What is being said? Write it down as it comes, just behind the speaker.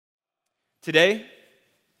Today,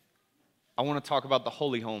 I want to talk about the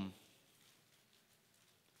holy home.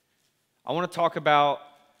 I want to talk about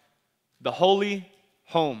the holy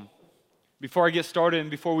home. Before I get started and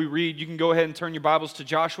before we read, you can go ahead and turn your Bibles to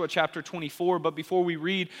Joshua chapter 24. But before we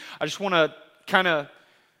read, I just want to kind of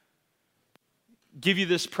give you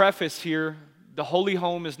this preface here. The holy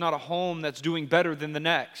home is not a home that's doing better than the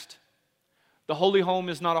next. The holy home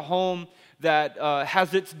is not a home that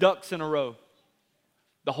has its ducks in a row.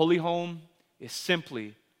 The holy home is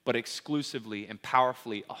simply but exclusively and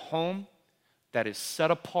powerfully a home that is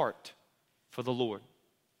set apart for the Lord.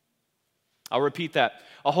 I'll repeat that.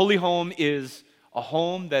 A holy home is a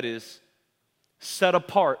home that is set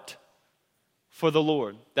apart for the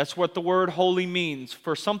Lord. That's what the word holy means.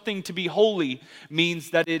 For something to be holy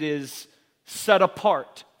means that it is set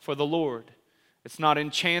apart for the Lord. It's not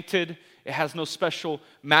enchanted. It has no special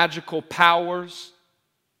magical powers,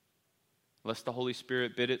 unless the Holy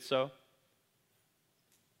Spirit bid it so.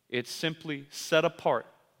 It's simply set apart,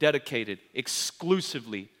 dedicated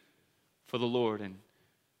exclusively for the Lord. And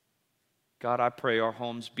God, I pray our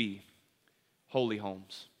homes be holy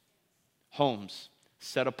homes. Homes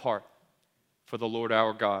set apart for the Lord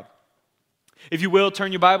our God. If you will,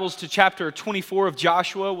 turn your Bibles to chapter 24 of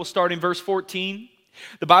Joshua. We'll start in verse 14.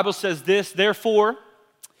 The Bible says this, "Therefore,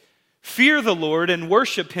 fear the Lord and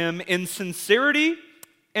worship Him in sincerity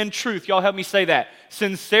and truth." Y'all help me say that.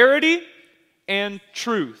 Sincerity and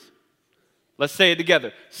truth. Let's say it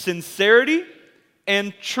together. Sincerity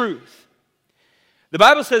and truth. The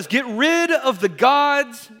Bible says, "Get rid of the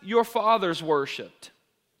gods your fathers worshipped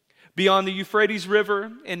beyond the Euphrates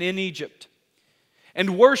River and in Egypt,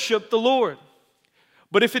 and worship the Lord.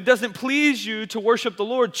 But if it doesn't please you to worship the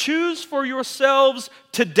Lord, choose for yourselves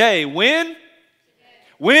today." When? Today.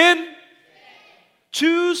 When? Today.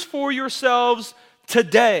 Choose for yourselves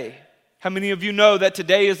today. How many of you know that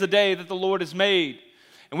today is the day that the Lord has made?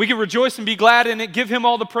 And we can rejoice and be glad in it, give Him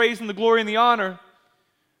all the praise and the glory and the honor.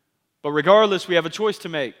 But regardless, we have a choice to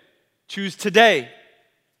make. Choose today.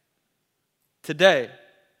 Today.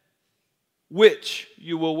 Which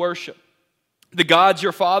you will worship. The gods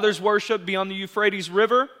your fathers worshiped beyond the Euphrates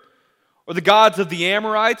River, or the gods of the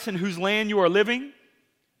Amorites in whose land you are living?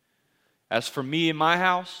 As for me and my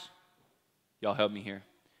house, y'all help me here,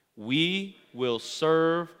 we will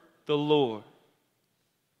serve the Lord.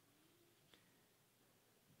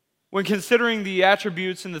 When considering the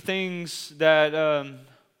attributes and the things that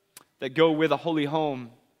go with a holy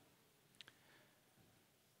home,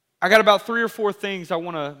 I got about 3 or 4 things I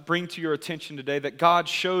want to bring to your attention today that God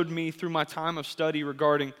showed me through my time of study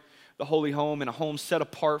regarding the holy home and a home set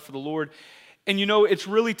apart for the Lord. And you know, it's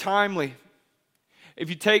really timely. If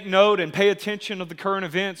you take note and pay attention of the current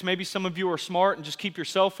events, maybe some of you are smart and just keep your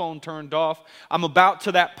cell phone turned off. I'm about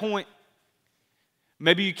to that point.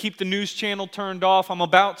 Maybe you keep the news channel turned off. I'm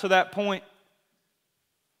about to that point.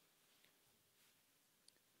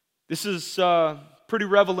 This is pretty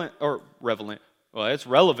relevant. Well, it's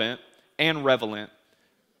relevant and relevant.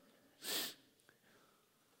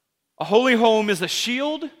 A holy home is a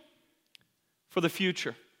shield for the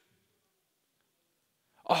future.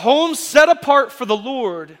 A home set apart for the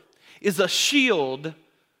Lord is a shield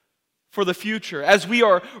for the future. As we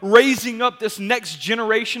are raising up this next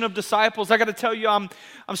generation of disciples, I got to tell you, I'm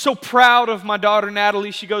so proud of my daughter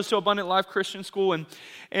Natalie. She goes to Abundant Life Christian School,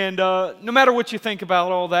 and no matter what you think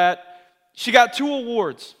about all that, she got 2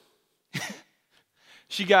 awards.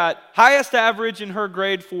 She got highest average in her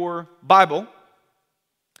grade for Bible,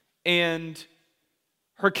 and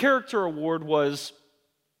her character award was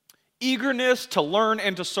eagerness to learn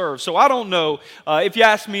and to serve. So I don't know. If you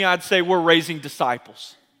ask me, I'd say we're raising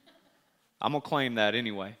disciples. I'm going to claim that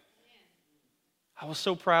anyway. I was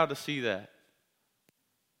so proud to see that.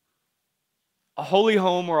 A holy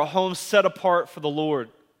home, or a home set apart for the Lord,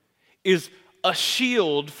 is a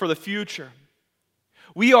shield for the future.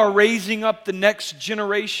 We are raising up the next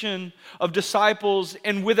generation of disciples,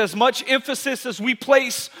 and with as much emphasis as we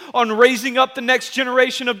place on raising up the next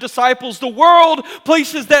generation of disciples, the world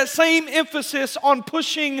places that same emphasis on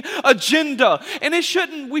pushing agenda. And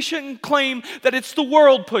we shouldn't claim that it's the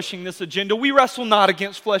world pushing this agenda. We wrestle not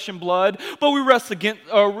against flesh and blood, but we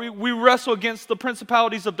wrestle against the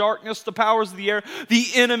principalities of darkness, the powers of the air, the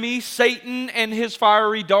enemy, Satan, and his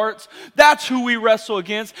fiery darts. That's who we wrestle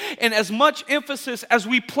against. And as much emphasis as as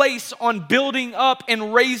we place on building up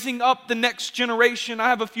and raising up the next generation. I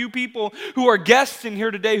have a few people who are guests in here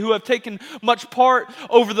today who have taken much part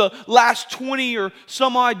over the last 20 or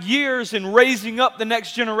some odd years in raising up the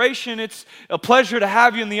next generation. It's a pleasure to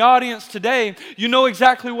have you in the audience today. You know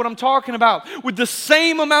exactly what I'm talking about. With the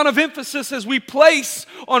same amount of emphasis as we place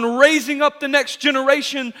on raising up the next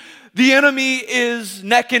generation, the enemy is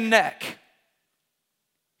neck and neck.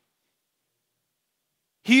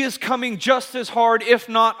 He is coming just as hard, if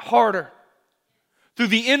not harder, through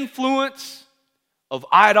the influence of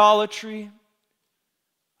idolatry,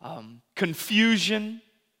 confusion,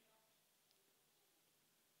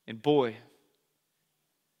 and boy,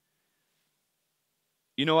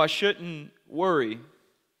 you know, I shouldn't worry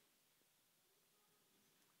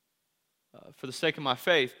for the sake of my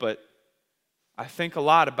faith, but I think a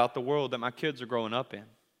lot about the world that my kids are growing up in.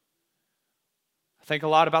 I think a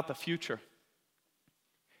lot about the future.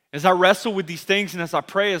 As I wrestle with these things and as I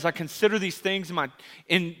pray, as I consider these things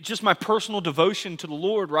in just my personal devotion to the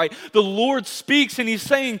Lord, right? The Lord speaks and He's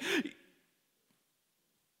saying,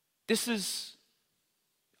 this is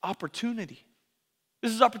opportunity.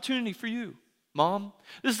 This is opportunity for you, Mom.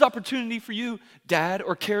 This is opportunity for you, Dad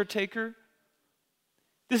or caretaker.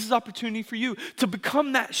 This is opportunity for you to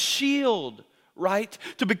become that shield, right?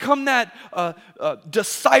 To become that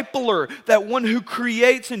discipler, that one who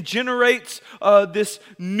creates and generates this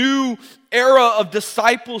new era of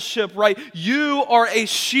discipleship, right? You are a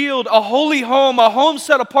shield, a holy home, a home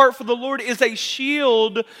set apart for the Lord is a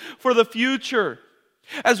shield for the future.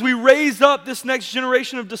 As we raise up this next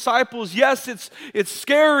generation of disciples, yes, it's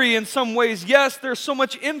scary in some ways. Yes, there's so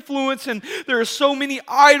much influence and there are so many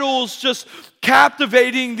idols just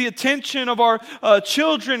captivating the attention of our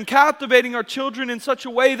children, captivating our children in such a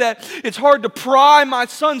way that it's hard to pry my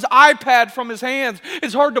son's iPad from his hands.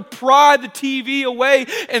 It's hard to pry the TV away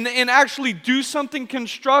and actually do something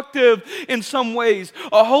constructive in some ways.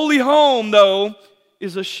 A holy home, though,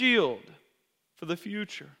 is a shield for the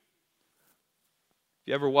future. If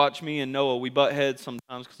you ever watch me and Noah, we butt heads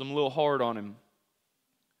sometimes because I'm a little hard on him.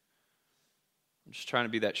 I'm just trying to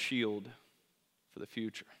be that shield for the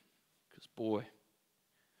future. Because boy,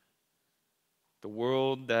 the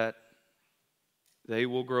world that they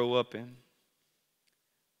will grow up in,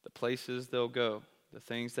 the places they'll go, the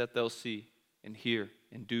things that they'll see and hear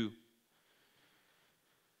and do.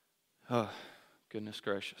 Oh, goodness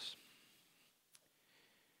gracious.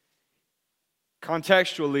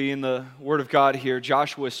 Contextually, in the Word of God here,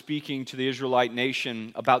 Joshua is speaking to the Israelite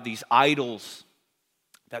nation about these idols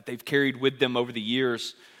that they've carried with them over the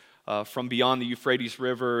years from beyond the Euphrates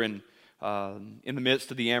River and in the midst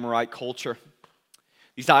of the Amorite culture.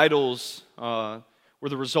 These idols were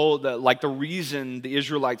the result that, like the reason the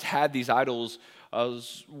Israelites had these idols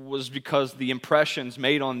was because the impressions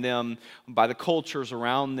made on them by the cultures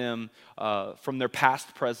around them from their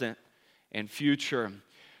past, present, and future.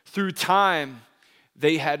 Through time,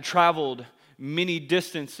 they had traveled many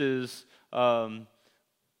distances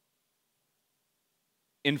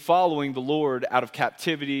in following the Lord out of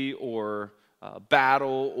captivity or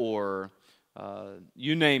battle or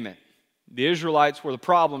you name it. The Israelites were the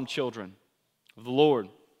problem children of the Lord.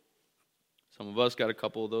 Some of us got a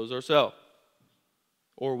couple of those ourselves,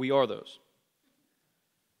 or we are those.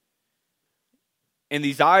 And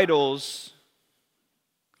these idols,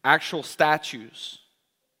 actual statues,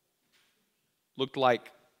 looked like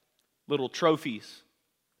little trophies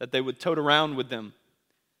that they would tote around with them.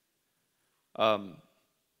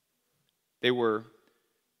 They were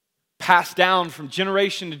passed down from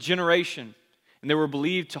generation to generation, and they were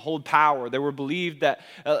believed to hold power. They were believed that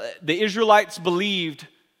the Israelites believed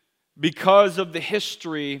because of the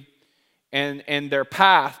history and their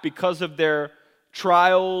path, because of their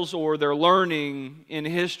trials or their learning in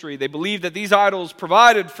history. They believed that these idols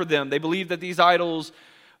provided for them. They believed that these idols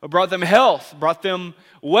brought them health, brought them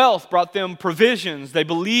wealth, brought them provisions. They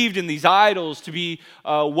believed in these idols to be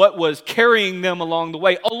what was carrying them along the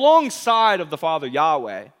way, alongside of the Father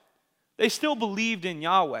Yahweh. They still believed in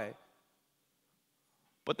Yahweh,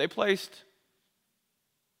 but they placed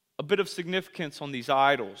a bit of significance on these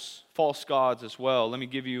idols, false gods as well. Let me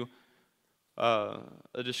give you a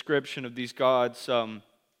description of these gods. Some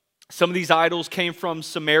of these idols came from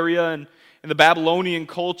Samaria and in the Babylonian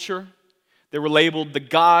culture. They were labeled the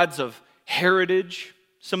gods of heritage.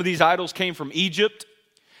 Some of these idols came from Egypt.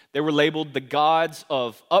 They were labeled the gods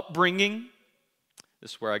of upbringing.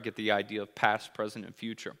 This is where I get the idea of past, present, and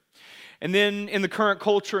future. And then in the current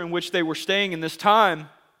culture in which they were staying in this time,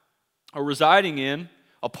 or residing in,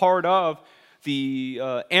 a part of the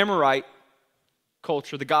Amorite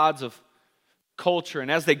culture, the gods of culture.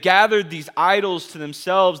 And as they gathered these idols to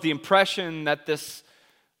themselves, the impression that this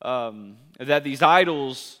that these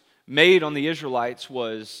idols made on the Israelites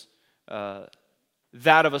was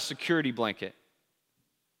that of a security blanket.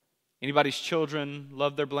 Anybody's children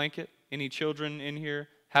love their blanket? Any children in here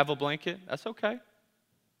have a blanket? That's okay.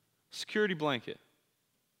 Security blanket.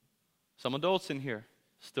 Some adults in here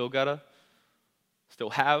still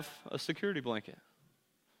have a security blanket.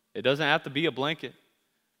 It doesn't have to be a blanket.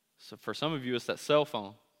 So for some of you, it's that cell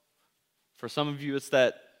phone. For some of you, it's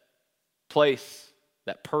that place,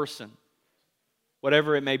 that person,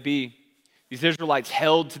 whatever it may be. These Israelites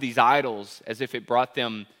held to these idols as if it brought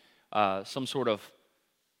them some sort of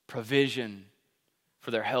provision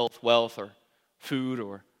for their health, wealth, or food,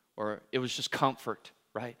 or it was just comfort,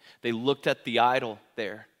 right? They looked at the idol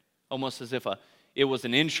there almost as if it was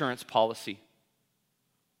an insurance policy.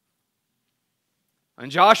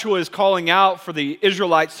 And Joshua is calling out for the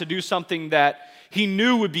Israelites to do something that he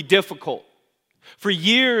knew would be difficult. For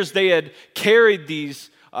years, they had carried these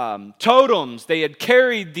totems. They had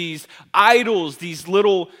carried these idols, these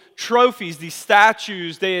little trophies, these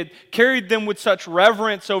statues. They had carried them with such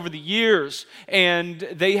reverence over the years, and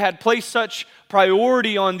they had placed such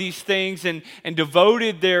priority on these things and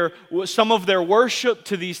devoted some of their worship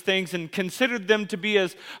to these things and considered them to be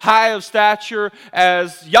as high of stature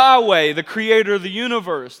as Yahweh, the creator of the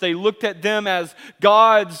universe. They looked at them as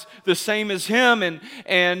gods the same as him,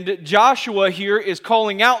 and Joshua here is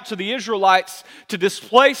calling out to the Israelites to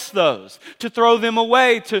displace those, to throw them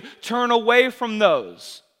away, to turn away from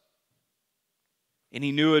those. And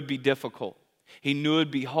he knew it would be difficult. He knew it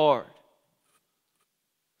would be hard.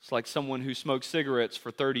 It's like someone who smoked cigarettes for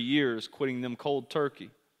 30 years, quitting them cold turkey.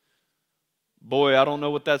 Boy, I don't know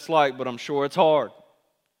what that's like, but I'm sure it's hard.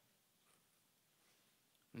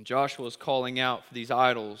 And Joshua is calling out for these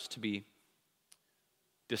idols to be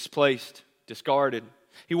displaced, discarded.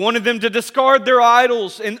 He wanted them to discard their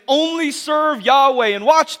idols and only serve Yahweh. And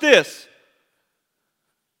watch this.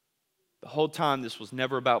 The whole time, this was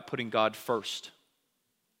never about putting God first.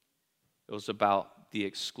 It was about the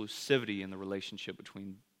exclusivity in the relationship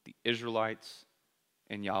between the Israelites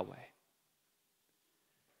and Yahweh.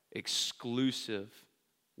 Exclusive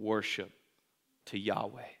worship to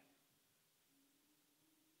Yahweh.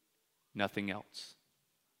 Nothing else.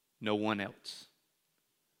 No one else.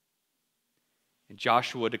 And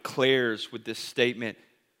Joshua declares with this statement,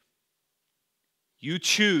 you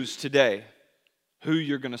choose today who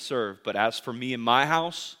you're going to serve. But as for me and my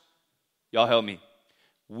house, y'all help me.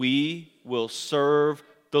 We will serve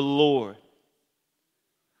the Lord.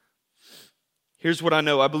 Here's what I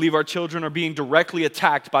know. I believe our children are being directly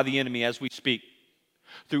attacked by the enemy as we speak.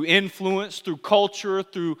 Through influence, through culture,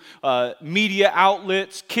 through media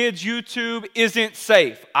outlets. Kids' YouTube isn't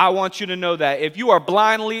safe. I want you to know that. If you are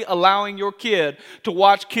blindly allowing your kid to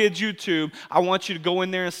watch kids' YouTube, I want you to go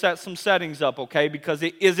in there and set some settings up, okay? Because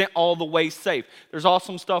it isn't all the way safe. There's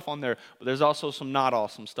awesome stuff on there, but there's also some not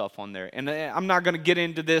awesome stuff on there. And I'm not going to get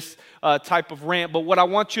into this type of rant, but what I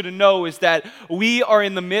want you to know is that we are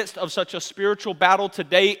in the midst of such a spiritual battle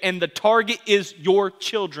today, and the target is your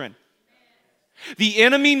children. The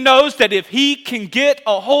enemy knows that if he can get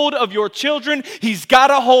a hold of your children, he's got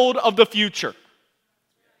a hold of the future.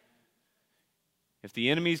 If the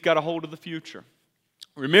enemy's got a hold of the future,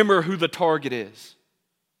 remember who the target is.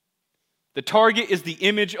 The target is the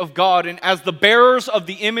image of God, and as the bearers of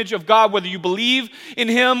the image of God, whether you believe in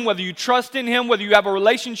Him, whether you trust in Him, whether you have a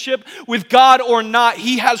relationship with God or not,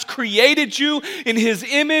 He has created you in His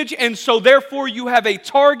image, and so therefore you have a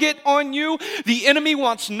target on you. The enemy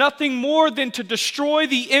wants nothing more than to destroy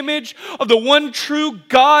the image of the one true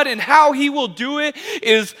God, and how he will do it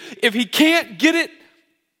is, if he can't get it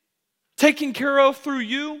taken care of through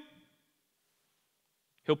you,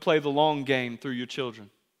 he'll play the long game through your children.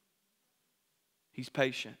 He's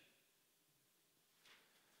patient.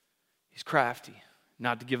 He's crafty.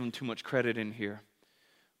 Not to give him too much credit in here,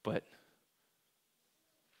 but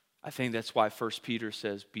I think that's why 1 Peter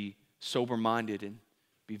says, be sober-minded and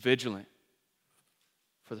be vigilant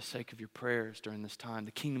for the sake of your prayers during this time.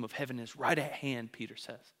 The kingdom of heaven is right at hand, Peter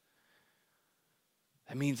says.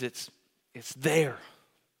 That means it's there.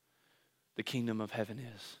 The kingdom of heaven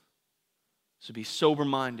is. So be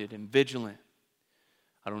sober-minded and vigilant.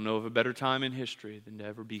 I don't know of a better time in history than to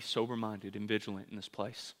ever be sober-minded and vigilant in this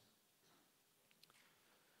place.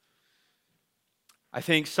 I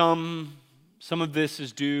think some of this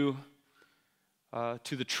is due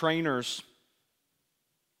to the trainers.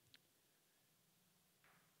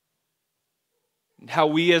 And how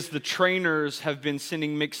we as the trainers have been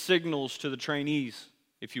sending mixed signals to the trainees,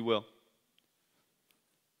 if you will.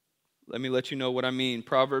 Let me let you know what I mean.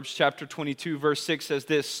 Proverbs chapter 22, verse 6 says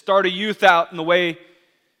this, start a youth out in the way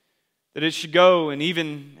that it should go, and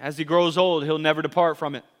even as he grows old, he'll never depart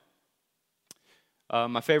from it.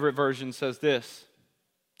 My favorite version says this: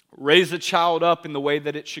 raise a child up in the way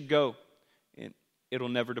that it should go, and it'll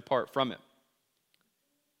never depart from it.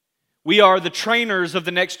 We are the trainers of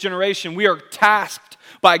the next generation. We are tasked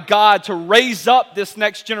by God to raise up this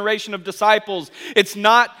next generation of disciples. It's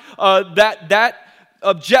not that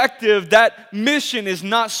objective, that mission is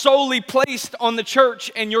not solely placed on the church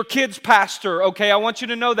and your kids' pastor, okay? I want you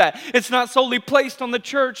to know that. It's not solely placed on the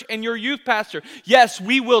church and your youth pastor. Yes,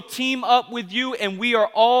 we will team up with you, and we are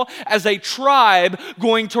all, as a tribe,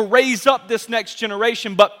 going to raise up this next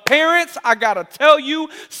generation. But parents, I gotta tell you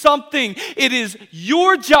something. It is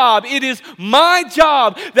your job, it is my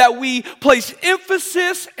job, that we place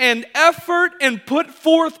emphasis and effort and put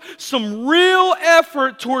forth some real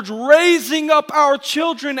effort towards raising up our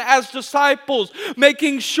children as disciples,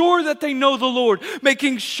 making sure that they know the Lord,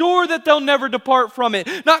 making sure that they'll never depart from it.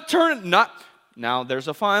 Now, there's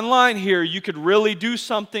a fine line here. You could really do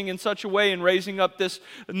something in such a way in raising up this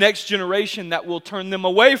next generation that will turn them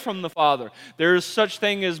away from the Father. There is such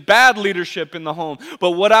thing as bad leadership in the home.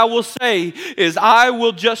 But what I will say is I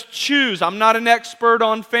will just choose. I'm not an expert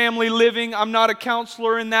on family living. I'm not a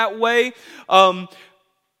counselor in that way.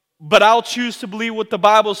 But I'll choose to believe what the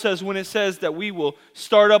Bible says when it says that we will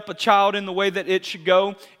start up a child in the way that it should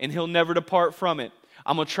go, and he'll never depart from it.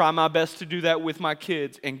 I'm going to try my best to do that with my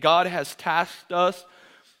kids. And God has tasked us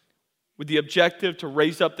with the objective to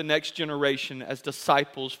raise up the next generation as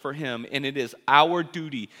disciples for Him. And it is our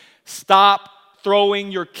duty. Stop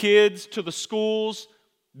throwing your kids to the schools.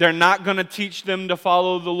 They're not going to teach them to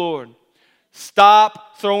follow the Lord.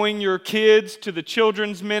 Stop throwing your kids to the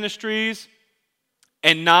children's ministries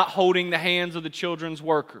and not holding the hands of the children's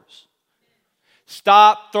workers.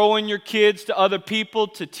 Stop throwing your kids to other people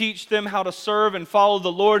to teach them how to serve and follow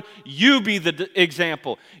the Lord. You be the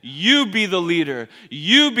example. You be the leader.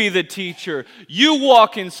 You be the teacher. You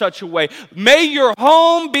walk in such a way. May your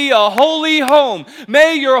home be a holy home.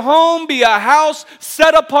 May your home be a house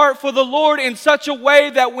set apart for the Lord in such a way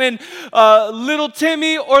that when little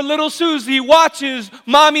Timmy or little Susie watches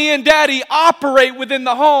mommy and daddy operate within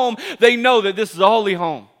the home, they know that this is a holy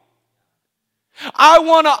home. I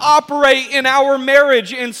want to operate in our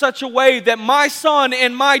marriage in such a way that my son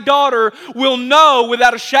and my daughter will know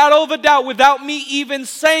without a shadow of a doubt, without me even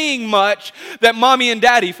saying much, that mommy and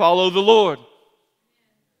daddy follow the Lord.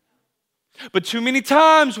 But too many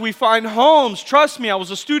times we find homes, trust me, I was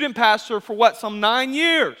a student pastor for some 9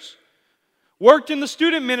 years. Worked in the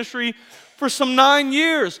student ministry for some 9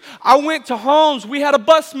 years. I went to homes. We had a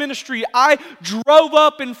bus ministry. I drove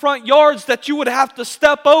up in front yards that you would have to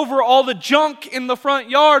step over all the junk in the front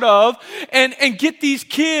yard of and get these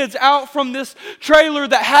kids out from this trailer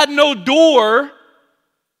that had no door.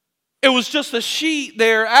 It was just a sheet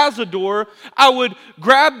there as a door. I would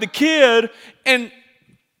grab the kid and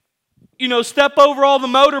step over all the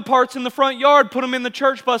motor parts in the front yard, put them in the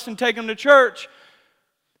church bus and take them to church.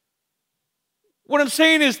 What I'm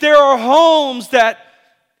saying is there are homes that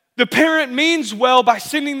the parent means well by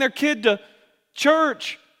sending their kid to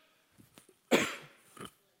church.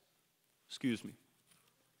 Excuse me.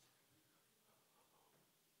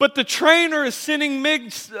 But the trainer is sending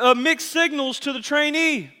mixed signals to the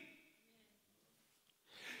trainee.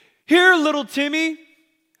 Here, little Timmy,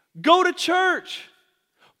 go to church.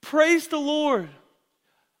 Praise the Lord.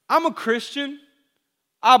 I'm a Christian.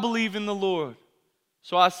 I believe in the Lord.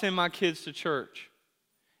 So I send my kids to church.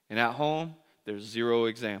 And at home, there's zero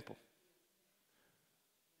example.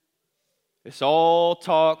 It's all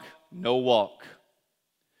talk, no walk.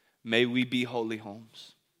 May we be holy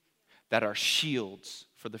homes that are shields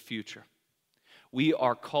for the future. We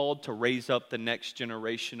are called to raise up the next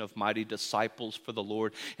generation of mighty disciples for the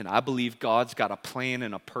Lord. And I believe God's got a plan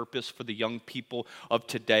and a purpose for the young people of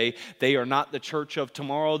today. They are not the church of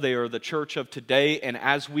tomorrow. They are the church of today. And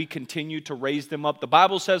as we continue to raise them up, the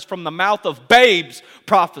Bible says from the mouth of babes,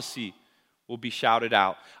 prophecy will be shouted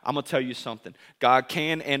out. I'm going to tell you something. God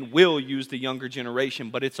can and will use the younger generation,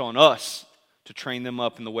 but it's on us to train them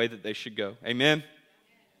up in the way that they should go. Amen?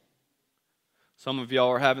 Some of y'all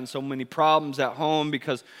are having so many problems at home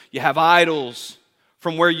because you have idols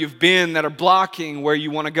from where you've been that are blocking where you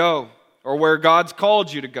want to go or where God's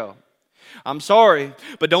called you to go. I'm sorry,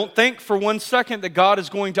 but don't think for 1 second that God is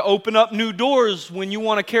going to open up new doors when you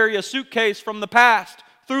want to carry a suitcase from the past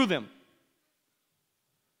through them.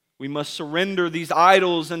 We must surrender these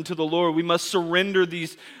idols unto the Lord. We must surrender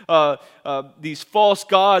these false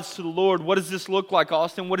gods to the Lord. What does this look like,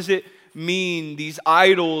 Austin? What does it mean, these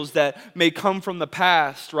idols that may come from the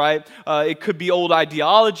past, right? It could be old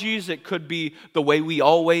ideologies. It could be the way we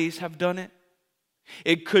always have done it.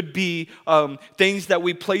 It could be things that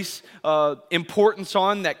we place importance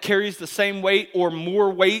on that carries the same weight or more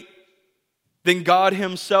weight than God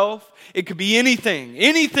himself. It could be anything.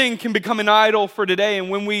 Anything can become an idol for today.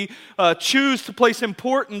 And when we choose to place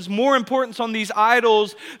more importance on these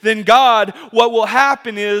idols than God, what will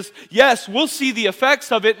happen is, yes, we'll see the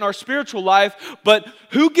effects of it in our spiritual life, but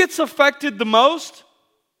who gets affected the most?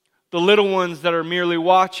 The little ones that are merely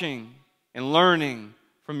watching and learning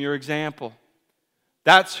from your example.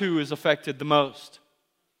 That's who is affected the most.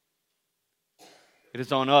 It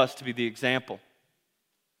is on us to be the example.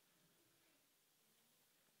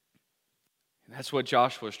 And that's what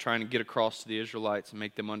Joshua is trying to get across to the Israelites and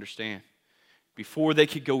make them understand. Before they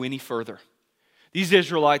could go any further, these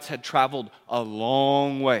Israelites had traveled a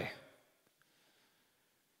long way.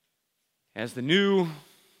 As the new,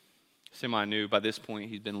 semi-new, by this point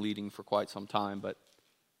he'd been leading for quite some time, but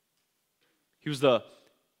he was the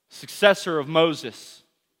successor of Moses.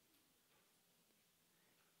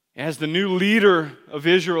 As the new leader of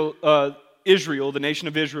Israel, the nation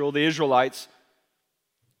of Israel, the Israelites,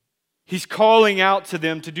 he's calling out to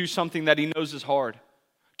them to do something that he knows is hard.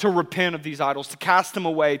 To repent of these idols, to cast them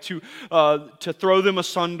away, to throw them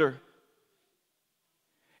asunder.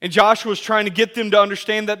 And Joshua was trying to get them to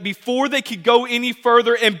understand that before they could go any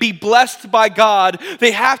further and be blessed by God,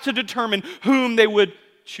 they have to determine whom they would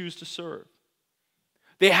choose to serve.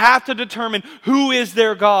 They have to determine who is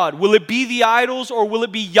their God. Will it be the idols or will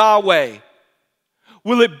it be Yahweh?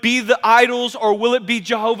 Will it be the idols or will it be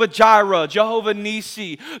Jehovah Jireh, Jehovah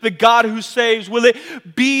Nisi, the God who saves? Will it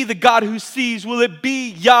be the God who sees? Will it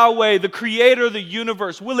be Yahweh, the creator of the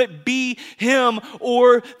universe? Will it be him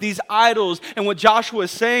or these idols? And what Joshua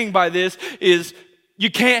is saying by this is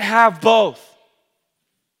you can't have both.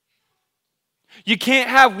 You can't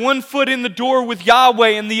have one foot in the door with Yahweh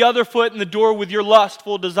and the other foot in the door with your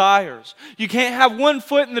lustful desires. You can't have one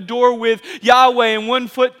foot in the door with Yahweh and one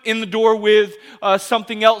foot in the door with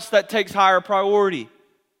something else that takes higher priority.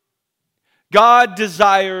 God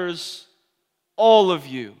desires all of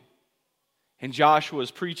you. And Joshua is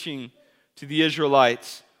preaching to the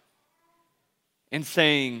Israelites and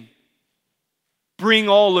saying, bring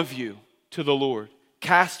all of you to the Lord.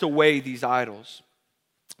 Cast away these idols.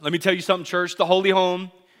 Let me tell you something, church. The holy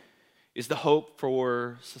home is the hope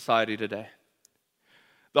for society today.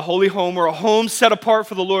 The holy home, or a home set apart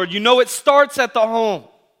for the Lord. You know it starts at the home.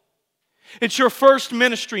 It's your first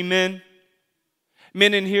ministry, men.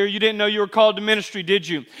 Men in here, you didn't know you were called to ministry, did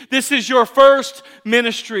you? This is your first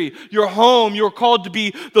ministry, your home. You're called to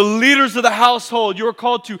be the leaders of the household. You're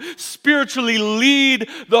called to spiritually lead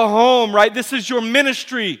the home, right? This is your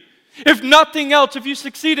ministry. If nothing else, if you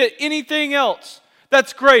succeed at anything else,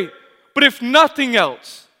 that's great. But if nothing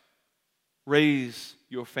else, raise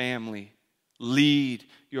your family. Lead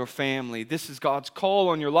your family. This is God's call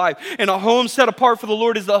on your life. And a home set apart for the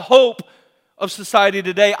Lord is the hope of society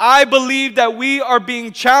today. I believe that we are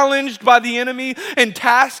being challenged by the enemy and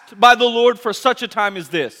tasked by the Lord for such a time as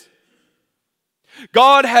this.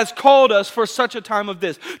 God has called us for such a time of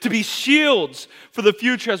this, to be shields for the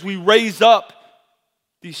future as we raise up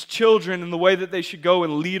these children in the way that they should go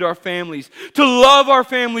and lead our families, to love our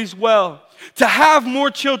families well, to have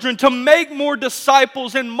more children, to make more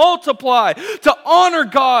disciples and multiply, to honor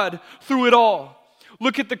God through it all.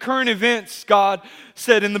 Look at the current events. God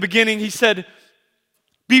said in the beginning, He said,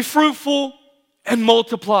 be fruitful and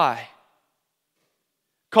multiply.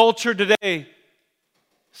 Culture today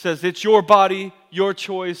says it's your body, your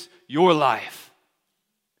choice, your life.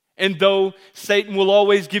 And though Satan will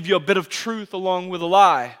always give you a bit of truth along with a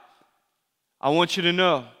lie, I want you to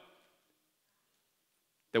know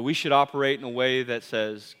that we should operate in a way that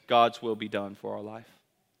says God's will be done for our life.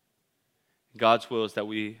 God's will is that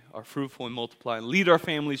we are fruitful and multiply and lead our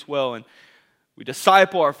families well, and we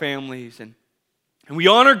disciple our families, and we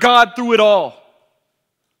honor God through it all.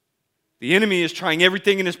 The enemy is trying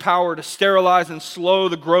everything in his power to sterilize and slow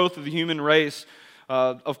the growth of the human race.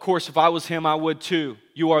 Of course, if I was him, I would too.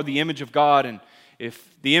 You are the image of God, and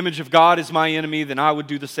if the image of God is my enemy, then I would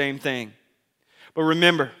do the same thing. But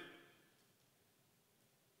remember,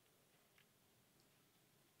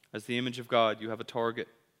 as the image of God, you have a target.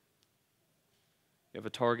 You have a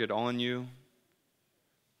target on you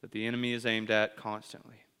that the enemy is aimed at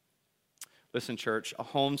constantly. Listen, church, a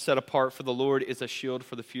home set apart for the Lord is a shield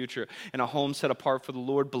for the future, and a home set apart for the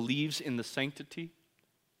Lord believes in the sanctity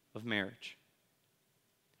of marriage.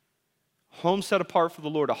 Home set apart for the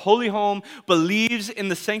Lord. A holy home believes in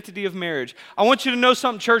the sanctity of marriage. I want you to know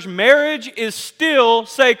something, church. Marriage is still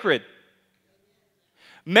sacred.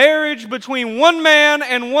 Marriage between one man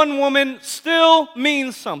and one woman still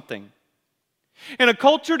means something. In a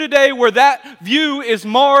culture today where that view is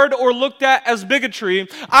marred or looked at as bigotry,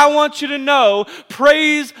 I want you to know,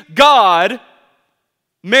 praise God,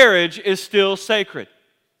 marriage is still sacred.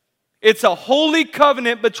 It's a holy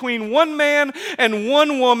covenant between one man and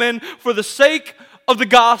one woman for the sake of the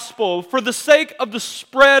gospel, for the sake of the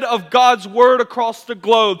spread of God's word across the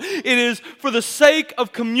globe. It is for the sake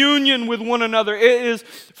of communion with one another. It is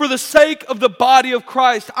for the sake of the body of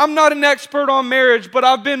Christ. I'm not an expert on marriage, but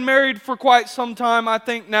I've been married for quite some time, I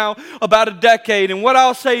think now about a decade. And what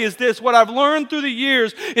I'll say is this, what I've learned through the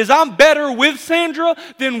years is I'm better with Sandra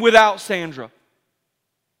than without Sandra.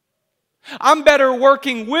 I'm better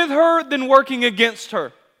working with her than working against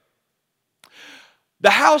her. The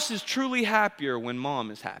house is truly happier when mom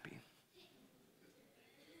is happy.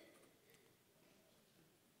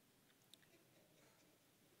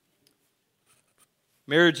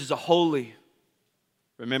 Marriage is a holy,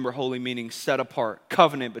 remember holy meaning set apart,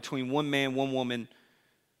 covenant between one man, one woman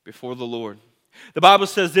before the Lord. The Bible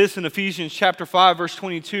says this in Ephesians chapter 5, verse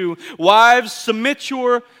 22, wives, submit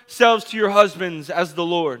yourselves to your husbands as to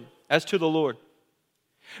the Lord.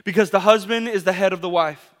 Because the husband is the head of the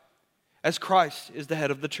wife, as Christ is the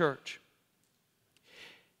head of the church.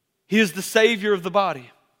 He is the Savior of the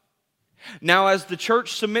body. Now as the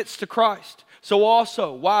church submits to Christ, so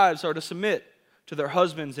also wives are to submit to their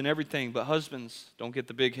husbands in everything. But husbands, don't get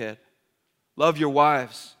the big head. Love your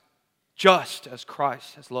wives just as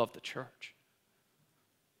Christ has loved the church.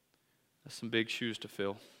 That's some big shoes to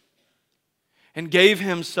fill. And gave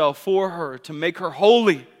himself for her to make her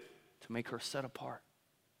holy, to make her set apart.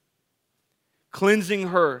 Cleansing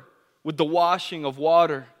her with the washing of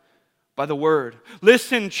water by the word.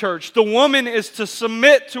 Listen, church, the woman is to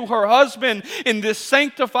submit to her husband in this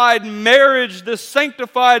sanctified marriage, this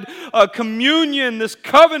sanctified communion, this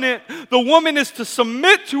covenant. The woman is to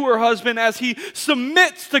submit to her husband as he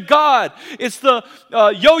submits to God. It's the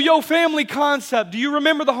yo-yo family concept. Do you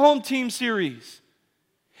remember the Home Team series?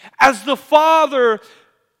 As the father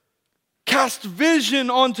cast vision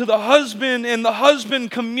onto the husband, and the husband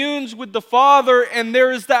communes with the father, and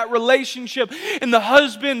there is that relationship, and the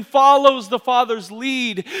husband follows the father's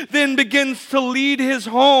lead, then begins to lead his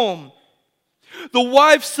home. The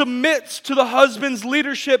wife submits to the husband's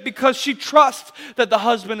leadership because she trusts that the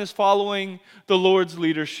husband is following the Lord's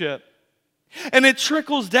leadership. And it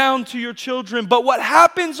trickles down to your children. But what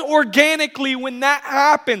happens organically when that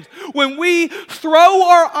happens, when we throw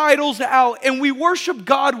our idols out and we worship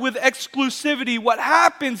God with exclusivity, what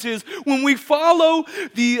happens is when we follow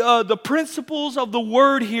the principles of the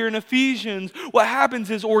word here in Ephesians, what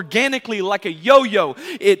happens is organically, like a yo-yo,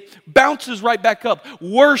 it bounces right back up.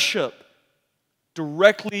 Worship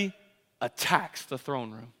directly attacks the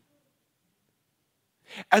throne room.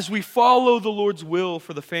 As we follow the Lord's will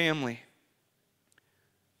for the family,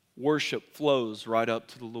 worship flows right up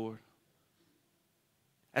to the Lord.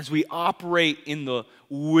 As we operate in the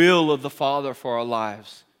will of the Father for our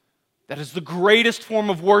lives, that is the greatest form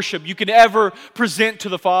of worship you could ever present to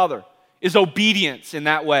the Father, is obedience in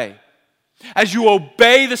that way. As you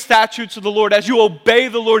obey the statutes of the Lord, as you obey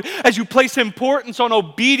the Lord, as you place importance on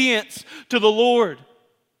obedience to the Lord,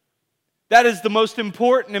 that is the most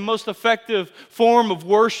important and most effective form of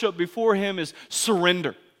worship before Him, is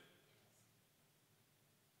surrender.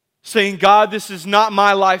 Saying, God, this is not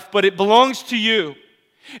my life, but it belongs to you.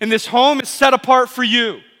 And this home is set apart for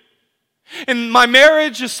you. And my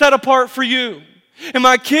marriage is set apart for you. And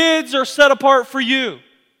my kids are set apart for you.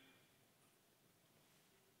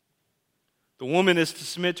 The woman is to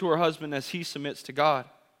submit to her husband as he submits to God.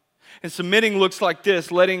 And submitting looks like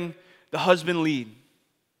this, letting the husband lead.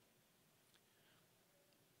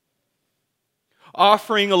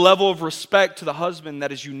 Offering a level of respect to the husband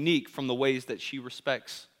that is unique from the ways that she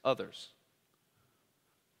respects others.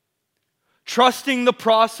 Trusting the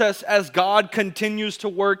process as God continues to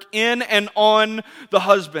work in and on the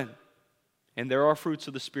husband. And there are fruits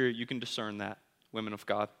of the Spirit. You can discern that, women of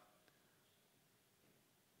God.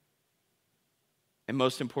 And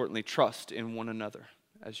most importantly, trust in one another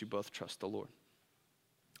as you both trust the Lord.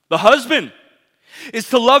 The husband is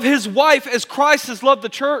to love his wife as Christ has loved the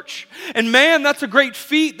church. And man, that's a great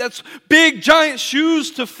feat. That's big, giant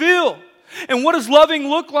shoes to fill. And what does loving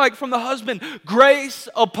look like from the husband? Grace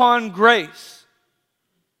upon grace.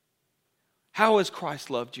 How has Christ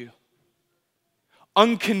loved you?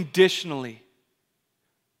 Unconditionally.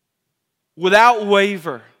 Without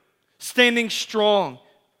waver. Standing strong.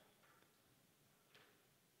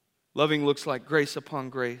 Loving looks like grace upon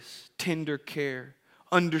grace. Tender care.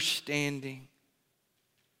 Understanding.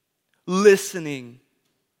 Listening.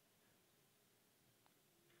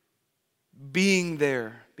 Being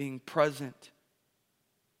there. Being present.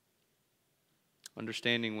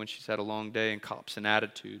 Understanding when she's had a long day and cops an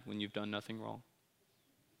attitude when you've done nothing wrong.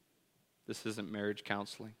 This isn't marriage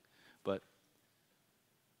counseling, but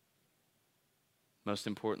most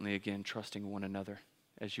importantly, again, trusting one another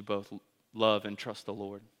as you both love and trust the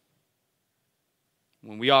Lord.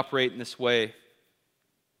 When we operate in this way,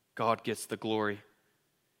 God gets the glory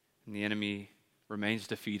and the enemy remains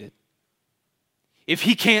defeated. If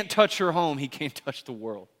he can't touch your home, he can't touch the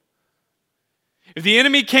world. If the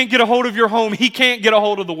enemy can't get a hold of your home, he can't get a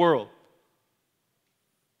hold of the world.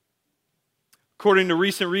 According to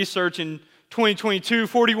recent research in 2022,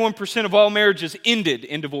 41% of all marriages ended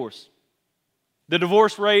in divorce. The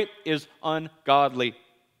divorce rate is ungodly.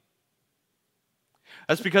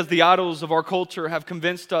 That's because the idols of our culture have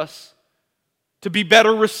convinced us to be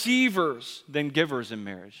better receivers than givers in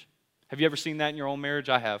marriage. Have you ever seen that in your own marriage?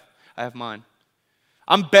 I have. I have mine.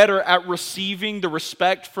 I'm better at receiving the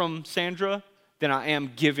respect from Sandra than I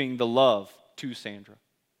am giving the love to Sandra.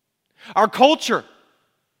 Our culture,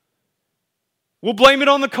 we'll blame it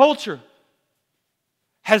on the culture,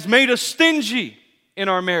 has made us stingy in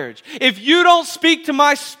our marriage. If you don't speak to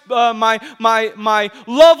my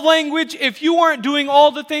love language, if you aren't doing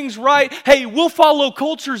all the things right, hey, we'll follow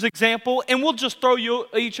culture's example and we'll just throw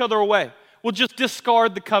each other away. We'll just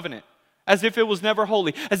discard the covenant as if it was never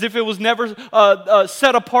holy, as if it was never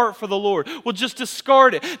set apart for the Lord. We'll just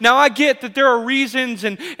discard it. Now, I get that there are reasons,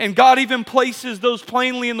 and God even places those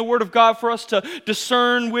plainly in the Word of God for us to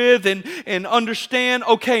discern with and understand,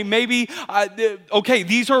 okay,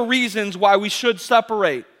 these are reasons why we should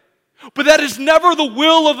separate. But that is never the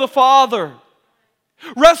will of the Father.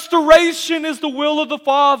 Restoration is the will of the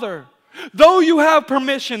Father. Though you have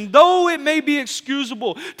permission, though it may be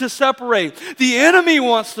excusable to separate, the enemy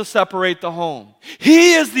wants to separate the home.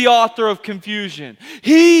 He is the author of confusion.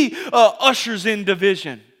 He ushers in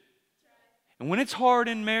division. And when it's hard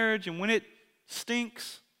in marriage, and when it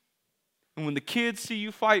stinks, and when the kids see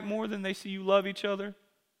you fight more than they see you love each other,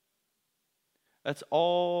 that's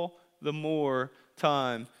all the more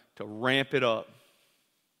time to ramp it up.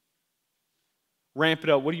 Ramp it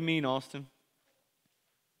up. What do you mean, Austin?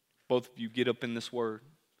 Both of you get up in this word.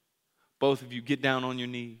 Both of you get down on your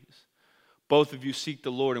knees. Both of you seek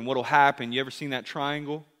the Lord. And what will happen? You ever seen that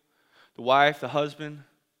triangle? The wife, the husband,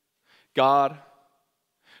 God.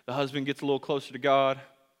 The husband gets a little closer to God.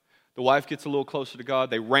 The wife gets a little closer to God.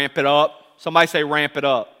 They ramp it up. Somebody say ramp it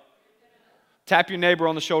up. Tap your neighbor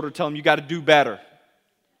on the shoulder. Tell him you got to do better.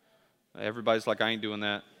 Everybody's like, I ain't doing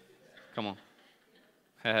that. Come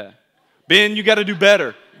on. Ben, you got to do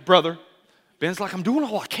better, brother. Ben's like, I'm doing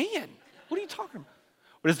all I can. What are you talking about?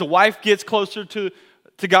 But as the wife gets closer to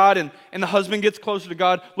God and the husband gets closer to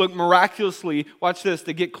God, look, miraculously, watch this,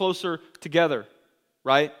 they get closer together,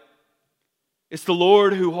 right? It's the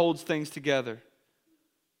Lord who holds things together.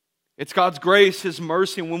 It's God's grace, His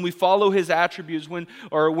mercy, and when we follow His attributes, when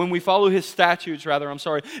we follow His statutes,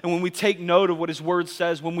 and when we take note of what His Word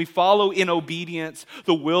says, when we follow in obedience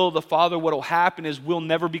the will of the Father, what will happen is we'll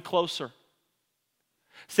never be closer.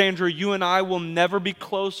 Sandra, you and I will never be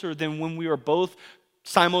closer than when we are both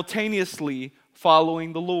simultaneously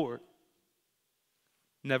following the Lord.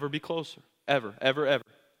 Never be closer. Ever, ever, ever.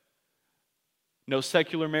 No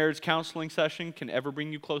secular marriage counseling session can ever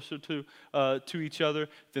bring you closer to each other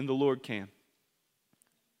than the Lord can.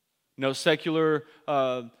 No secular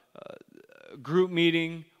group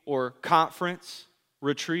meeting or conference,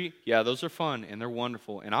 retreat, yeah, those are fun and they're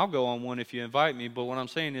wonderful. And I'll go on one if you invite me, but what I'm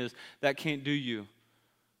saying is that can't do you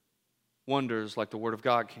wonders like the Word of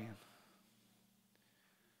God can.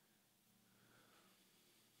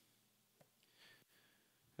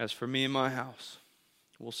 As for me and my house,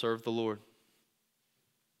 we'll serve the Lord.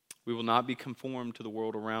 We will not be conformed to the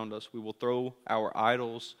world around us. We will throw our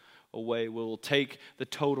idols away. We will take the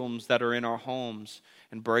totems that are in our homes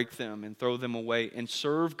and break them and throw them away and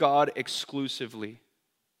serve God exclusively.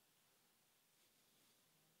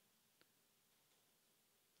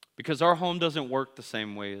 Because our home doesn't work the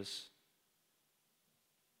same way as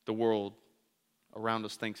the world around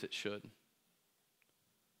us thinks it should.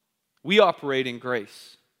 We operate in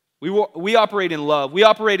grace. We operate in love. We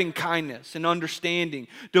operate in kindness and understanding,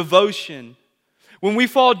 devotion. When we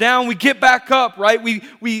fall down, we get back up, right?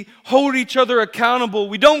 We hold each other accountable.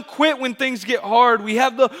 We don't quit when things get hard. We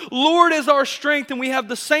have the Lord as our strength, and we have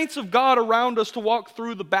the saints of God around us to walk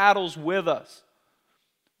through the battles with us.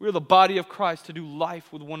 We're the body of Christ to do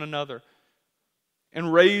life with one another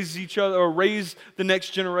and raise each other, or raise the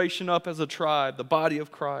next generation up as a tribe, the body of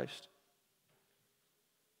Christ.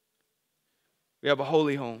 We have a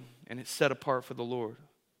holy home, and it's set apart for the Lord.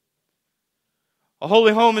 A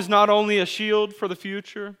holy home is not only a shield for the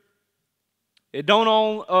future, It don't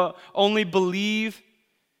only believe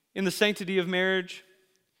in the sanctity of marriage,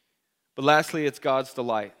 but lastly, it's God's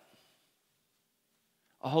delight.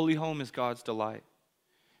 A holy home is God's delight.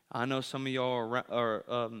 I know some of y'all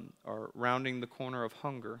are rounding the corner of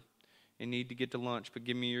hunger and need to get to lunch, but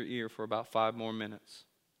give me your ear for about 5 more minutes.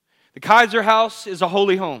 The Kiser house is a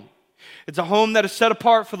holy home. It's a home that is set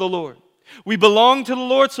apart for the Lord. We belong to the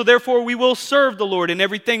Lord, so therefore we will serve the Lord in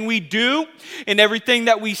everything we do, in everything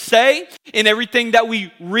that we say, in everything that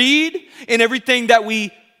we read, in everything that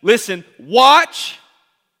we, watch.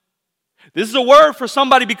 This is a word for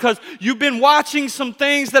somebody because you've been watching some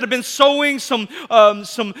things that have been sowing some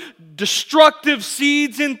destructive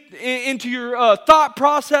seeds into your thought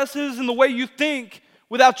processes and the way you think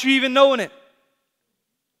without you even knowing it.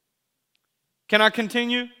 Can I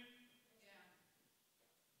continue?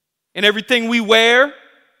 In everything we wear,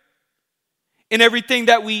 in everything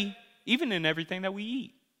that we, even in everything that we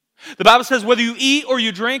eat. The Bible says whether you eat or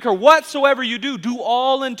you drink or whatsoever you do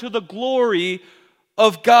all unto the glory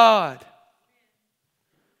of God.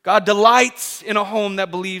 God delights in a home that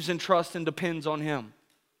believes and trusts and depends on Him.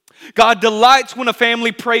 God delights when a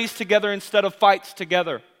family prays together instead of fights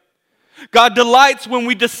together. God delights when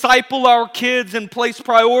we disciple our kids and place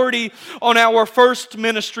priority on our first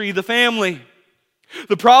ministry, the family.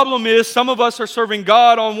 The problem is some of us are serving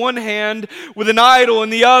God on one hand with an idol in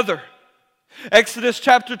the other. Exodus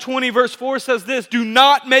chapter 20 verse 4 says this, "Do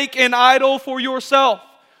not make an idol for yourself,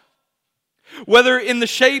 whether in the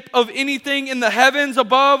shape of anything in the heavens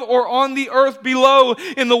above or on the earth below,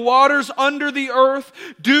 in the waters under the earth.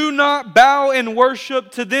 Do not bow and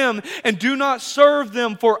worship to them, and do not serve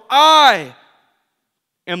them, for I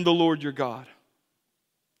am the Lord your God.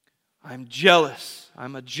 I'm jealous.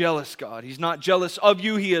 I'm a jealous God." He's not jealous of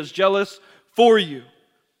you, He is jealous for you.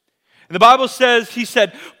 And the Bible says, He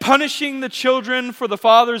said, "Punishing the children for the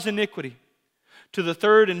father's iniquity to the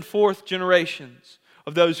 3rd and 4th generations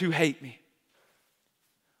of those who hate me,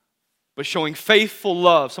 but showing faithful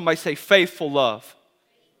love." Somebody say faithful love.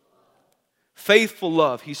 Faithful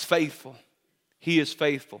love. He's faithful. He is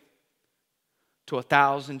faithful to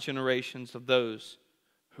 1,000 generations of those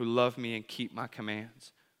who love me and keep my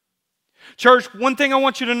commands. Church, one thing I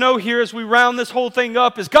want you to know here as we round this whole thing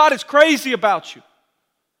up is God is crazy about you.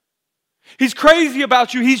 He's crazy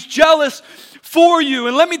about you. He's jealous for you.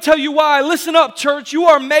 And let me tell you why. Listen up, church. You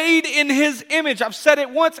are made in His image. I've said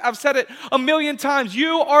it once. I've said it a million times.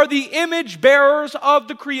 You are the image bearers of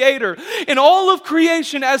the Creator. In all of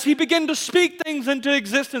creation, as He began to speak things into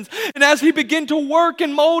existence, and as He began to work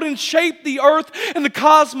and mold and shape the earth and the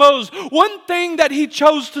cosmos, one thing that He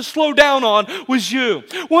chose to slow down on was you.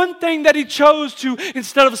 One thing that He chose to,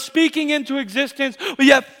 instead of speaking into existence, but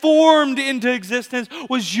yet formed into existence,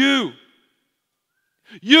 was you.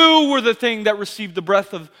 You were the thing that received the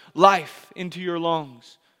breath of life into your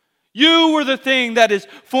lungs. You were the thing that is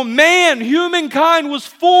for man. Humankind was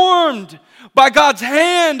formed by God's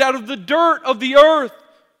hand out of the dirt of the earth.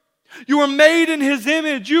 You are made in His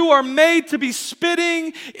image. You are made to be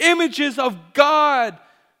spitting images of God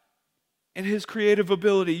and His creative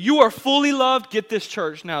ability. You are fully loved. Get this,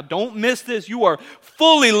 church. Now, don't miss this. You are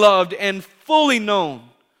fully loved and fully known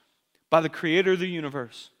by the Creator of the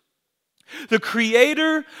universe. The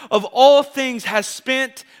Creator of all things has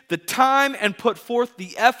spent the time and put forth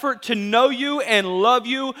the effort to know you and love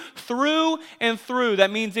you through and through. That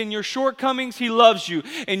means in your shortcomings, He loves you.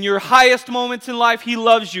 In your highest moments in life, He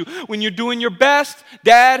loves you. When you're doing your best,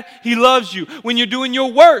 Dad, He loves you. When you're doing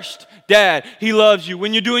your worst, Dad, He loves you.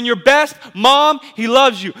 When you're doing your best, Mom, He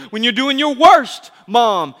loves you. When you're doing your worst,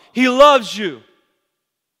 Mom, He loves you.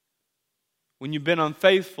 When you've been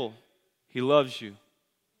unfaithful, He loves you.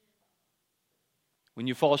 When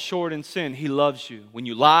you fall short in sin, He loves you. When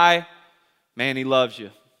you lie, man, He loves you.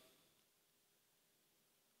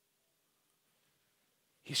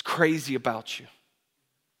 He's crazy about you.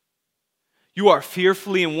 You are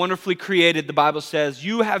fearfully and wonderfully created, the Bible says.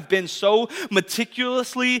 You have been so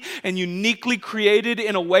meticulously and uniquely created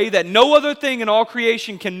in a way that no other thing in all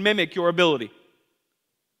creation can mimic your ability.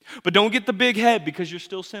 But don't get the big head because you're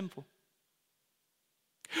still sinful.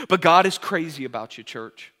 But God is crazy about you,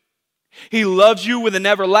 church. He loves you with an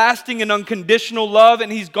everlasting and unconditional love,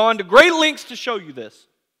 and He's gone to great lengths to show you this.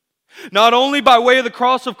 Not only by way of the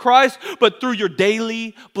cross of Christ, but through your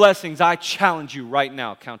daily blessings. I challenge you right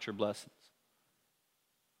now, count your blessings.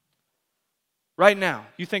 Right now.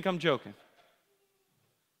 You think I'm joking?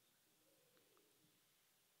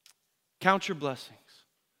 Count your blessings.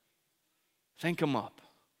 Think them up.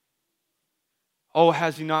 Oh,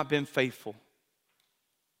 has He not been faithful?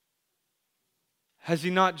 Has He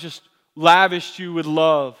not just lavished you with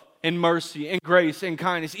love and mercy and grace and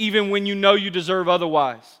kindness, even when you know you deserve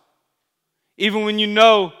otherwise. Even when you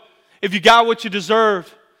know if you got what you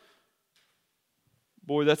deserved.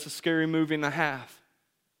 Boy, that's a scary movie and a half.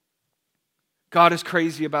 God is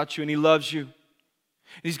crazy about you and He loves you.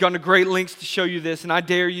 He's gone to great lengths to show you this, and I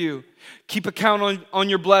dare you, keep account on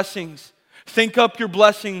your blessings. Think up your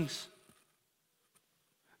blessings.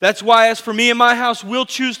 That's why, as for me and my house, we'll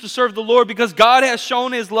choose to serve the Lord, because God has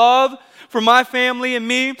shown His love for my family and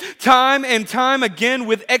me time and time again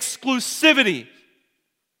with exclusivity.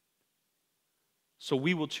 So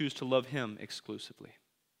we will choose to love Him exclusively.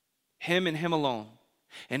 Him and Him alone.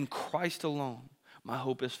 In Christ alone, my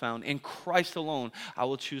hope is found. In Christ alone, I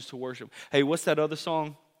will choose to worship. Hey, what's that other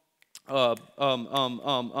song? What's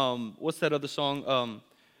that other song?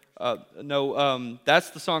 That's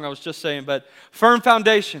the song I was just saying. But Firm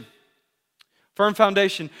Foundation. Firm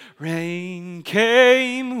foundation. Rain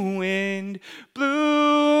came, wind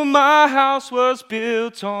blew, my house was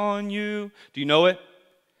built on you. Do you know it?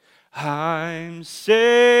 I'm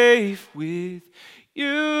safe with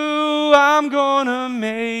you, I'm gonna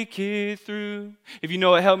make it through. If you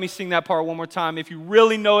know it, help me sing that part one more time. If you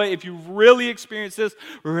really know it, if you've really experienced this.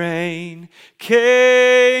 Rain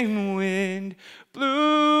came, wind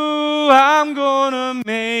blew, I'm gonna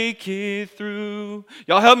make it through.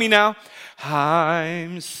 Y'all help me now.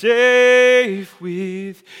 I'm safe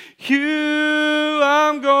with you,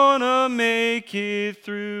 I'm gonna make it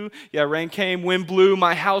through. Yeah, rain came, wind blew,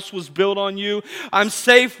 my house was built on you. I'm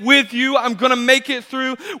safe with you, I'm gonna make it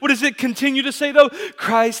through. What does it continue to say though?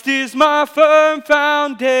 Christ is my firm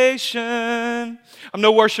foundation. I'm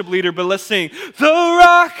no worship leader, but let's sing. The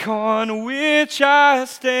rock on which I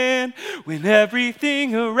stand when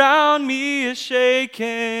everything around me is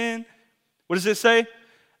shaken. What does it say?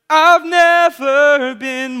 I've never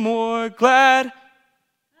been more glad.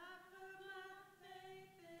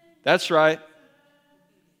 That's right.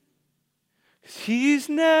 He's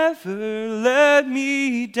never let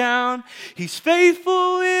me down. He's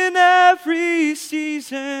faithful in every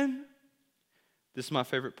season. This is my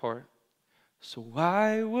favorite part. So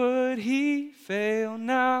why would He fail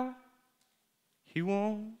now? He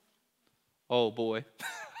won't. Oh boy.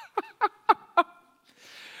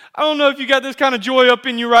 I don't know if you got this kind of joy up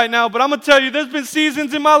in you right now, but I'm going to tell you, there's been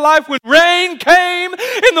seasons in my life when rain came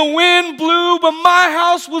and the wind blew, but my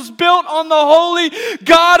house was built on the holy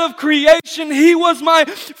God of creation. He was my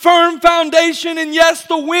firm foundation, and yes,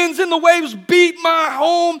 the winds and the waves beat my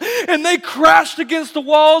home and they crashed against the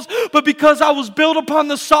walls, but because I was built upon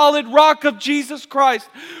the solid rock of Jesus Christ,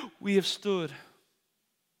 we have stood.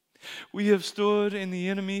 We have stood, and the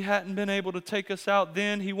enemy hadn't been able to take us out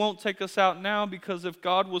then. He won't take us out now, because if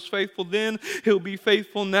God was faithful then, He'll be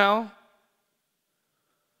faithful now.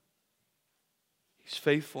 He's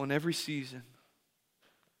faithful in every season.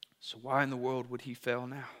 So why in the world would He fail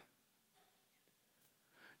now?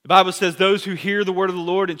 The Bible says those who hear the word of the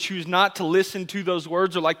Lord and choose not to listen to those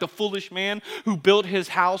words are like the foolish man who built his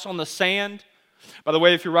house on the sand. By the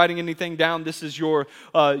way, if you're writing anything down, this is your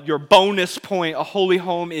bonus point. A holy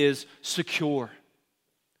home is secure.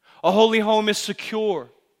 A holy home is secure.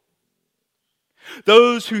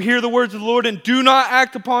 Those who hear the words of the Lord and do not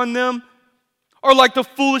act upon them are like the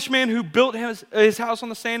foolish man who built his house on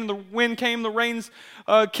the sand, and the wind came, the rains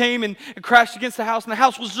came and crashed against the house, and the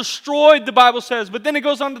house was destroyed, the Bible says. But then it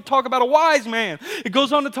goes on to talk about a wise man. It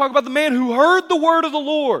goes on to talk about the man who heard the word of the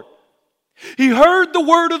Lord. He heard the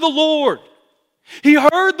word of the Lord. He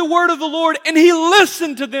heard the word of the Lord, and he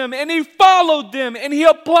listened to them, and he followed them, and he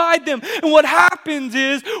applied them. And what happens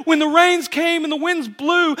is, when the rains came and the winds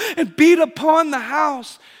blew and beat upon the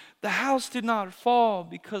house did not fall,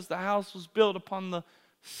 because the house was built upon the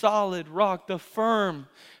solid rock, the firm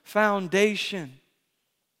foundation.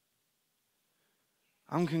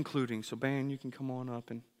 I'm concluding, so Ben, you can come on up,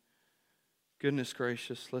 and goodness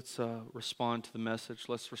gracious, let's respond to the message.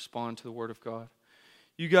 Let's respond to the word of God.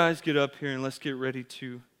 You guys get up here and let's get ready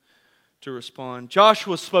to respond.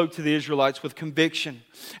 Joshua spoke to the Israelites with conviction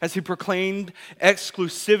as he proclaimed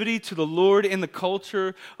exclusivity to the Lord in the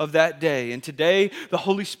culture of that day. And today, the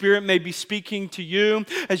Holy Spirit may be speaking to you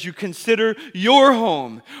as you consider your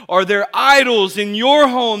home. Are there idols in your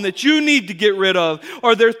home that you need to get rid of?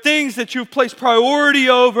 Are there things that you've placed priority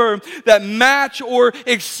over that match or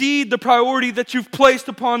exceed the priority that you've placed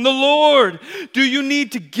upon the Lord? Do you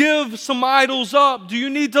need to give some idols up? Do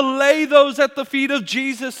you need to lay those at the feet of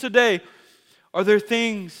Jesus today? Are there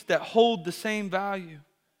things that hold the same value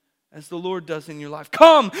as the Lord does in your life?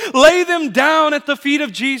 Come, lay them down at the feet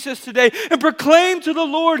of Jesus today and proclaim to the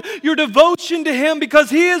Lord your devotion to Him, because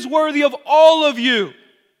He is worthy of all of you.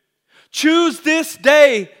 Choose this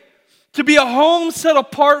day To be a home set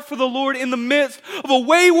apart for the Lord in the midst of a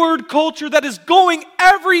wayward culture that is going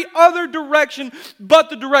every other direction but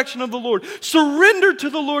the direction of the Lord. Surrender to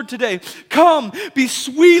the Lord today. Come, be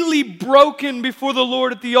sweetly broken before the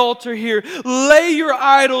Lord at the altar here. Lay your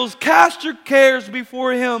idols, cast your cares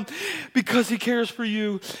before Him because He cares for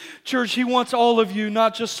you. Church, He wants all of you,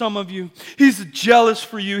 not just some of you. He's jealous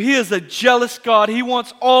for you. He is a jealous God. He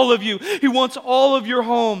wants all of you. He wants all of your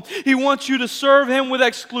home. He wants you to serve Him with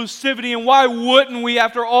exclusivity. And why wouldn't we,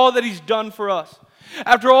 after all that He's done for us?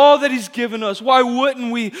 After all that He's given us, why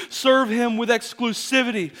wouldn't we serve Him with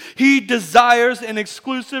exclusivity? He desires an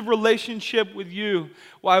exclusive relationship with you.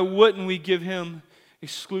 Why wouldn't we give Him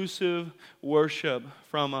exclusive worship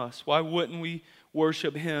from us? Why wouldn't we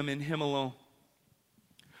worship Him and Him alone?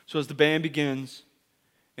 So as the band begins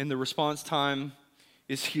and the response time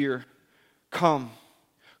is here, come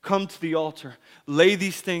to the altar. Lay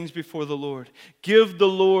these things before the Lord. Give the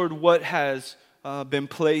Lord what has been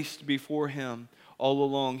placed before Him all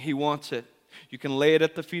along. He wants it. You can lay it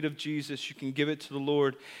at the feet of Jesus. You can give it to the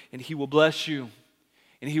Lord, and He will bless you,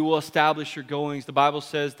 and He will establish your goings. The Bible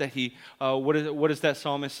says that He, what does that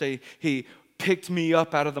psalmist say? He picked me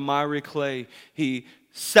up out of the miry clay. He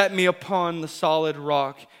set me upon the solid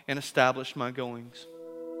rock and established my goings.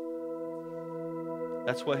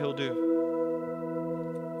 That's what He'll do.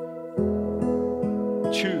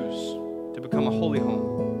 Choose to become a holy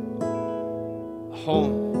home, a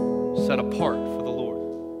home set apart for